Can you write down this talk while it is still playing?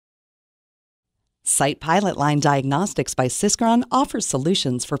SitePilot Line Diagnostics by Syskron offers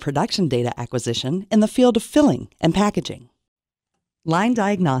solutions for production data acquisition in the field of filling and packaging. Line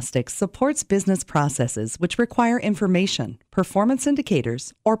Diagnostics supports business processes which require information, performance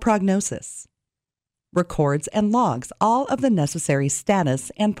indicators, or prognosis. Records and logs all of the necessary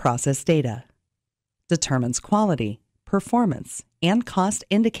status and process data. Determines quality, performance, and cost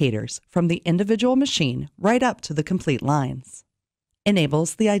indicators from the individual machine right up to the complete lines.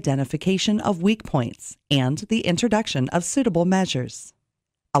 Enables the identification of weak points and the introduction of suitable measures.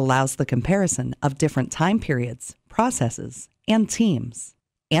 Allows the comparison of different time periods, processes, and teams,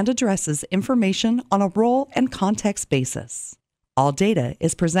 and addresses information on a role and context basis. All data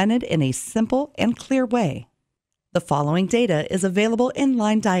is presented in a simple and clear way. The following data is available in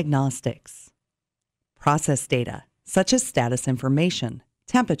Line Diagnostics. Process data, such as status information,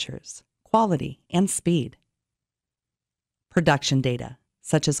 temperatures, quality, and speed. Production data,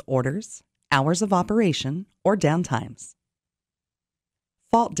 such as orders, hours of operation, or downtimes.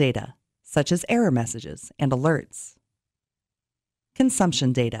 Fault data, such as error messages and alerts.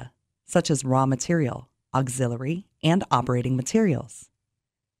 Consumption data, such as raw material, auxiliary, and operating materials.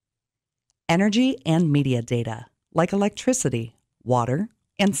 Energy and media data, like electricity, water,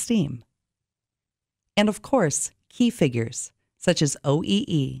 and steam. And of course, key figures, such as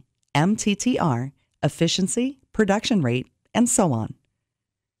OEE, MTTR, efficiency, production rate, and so on.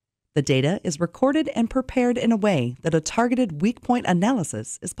 The data is recorded and prepared in a way that a targeted weak point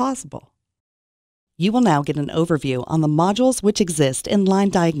analysis is possible. You will now get an overview on the modules which exist in Line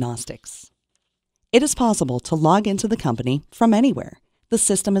Diagnostics. It is possible to log into the company from anywhere. The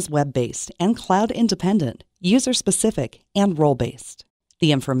system is web-based and cloud-independent, user-specific, and role-based.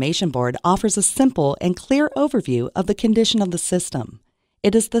 The information board offers a simple and clear overview of the condition of the system.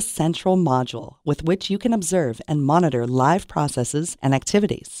 It is the central module with which you can observe and monitor live processes and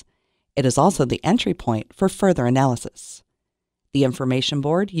activities. It is also the entry point for further analysis. The information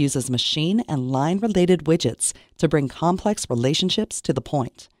board uses machine and line-related widgets to bring complex relationships to the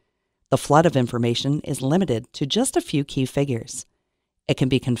point. The flood of information is limited to just a few key figures. It can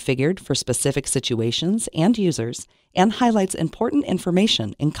be configured for specific situations and users and highlights important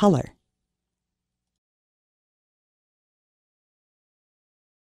information in color.